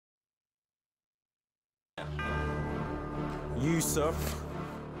Yusuf.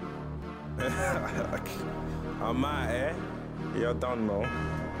 I'm out here. You don't know.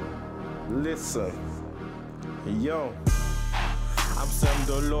 Listen. Yo. I'm serving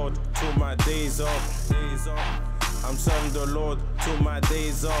the Lord till my days up. I'm serving the Lord till my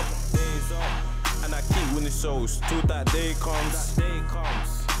days up. And I keep winning souls till that day comes.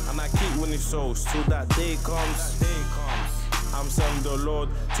 And I keep winning souls till that day comes. I'm serving the Lord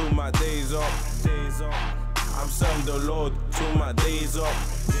till my days up. I'm serving the Lord till my days up.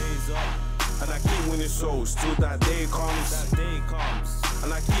 And I keep winning souls till that day comes.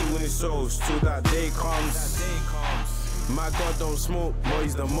 And I keep winning souls till that day comes. My God don't smoke, but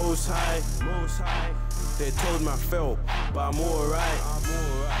he's the most high. They told me I fell, but I'm alright.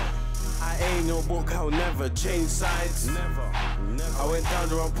 I ain't no book, I'll never change sides. I went down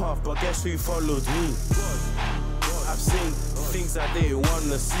the wrong path, but guess who followed me? I've seen things that they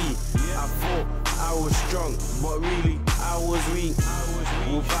wanna see. I thought I was strong, but really I was weak.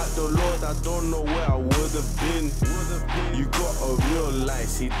 Without the Lord, I don't know where I would have been. You gotta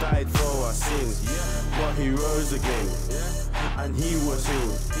realize he died for our sins, but he rose again, and he was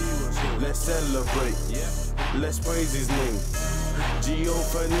healed. Let's celebrate, let's praise his name.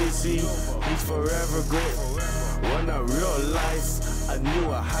 Geophanisy, he's forever great. When I realized, I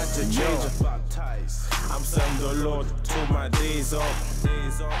knew I had to change. I'm serving the Lord till my days up.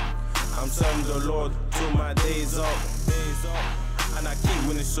 I'm serving the Lord till my days up. And I keep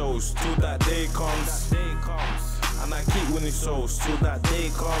winning souls till that day comes. And I keep winning souls till that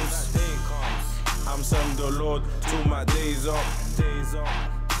day comes. I'm serving the Lord till my days up.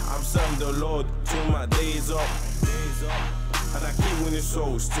 I'm serving the Lord till my days up. And I keep winning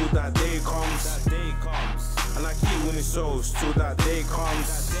souls till that day comes. And I keep winning souls till that day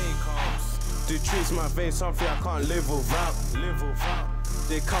comes. The truth's my veins, something I can't live without.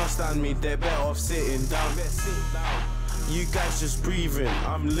 They can't stand me, they're better off sitting down. You guys just breathing,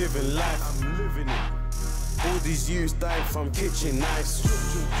 I'm living life. All these youths died from kitchen knives.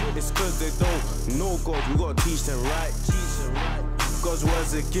 It's cause they don't know God, we gotta teach them right. God's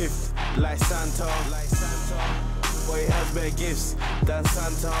word's a gift, like Santa. But he has better gifts than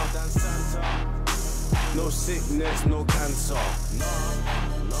Santa. No sickness, no cancer.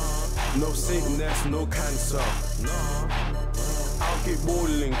 No sickness, no cancer. I'll keep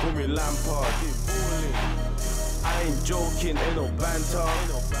balling, call me Lampard. I ain't joking, ain't no banter.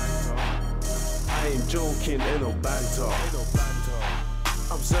 I ain't joking, ain't no banter.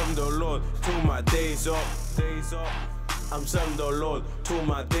 I'm serving the Lord till my days up. I'm serving the Lord till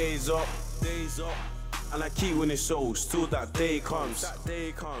my days up. And I keep winning souls till that day comes.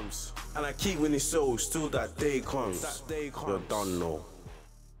 And I keep winning souls till that day comes. You don't know.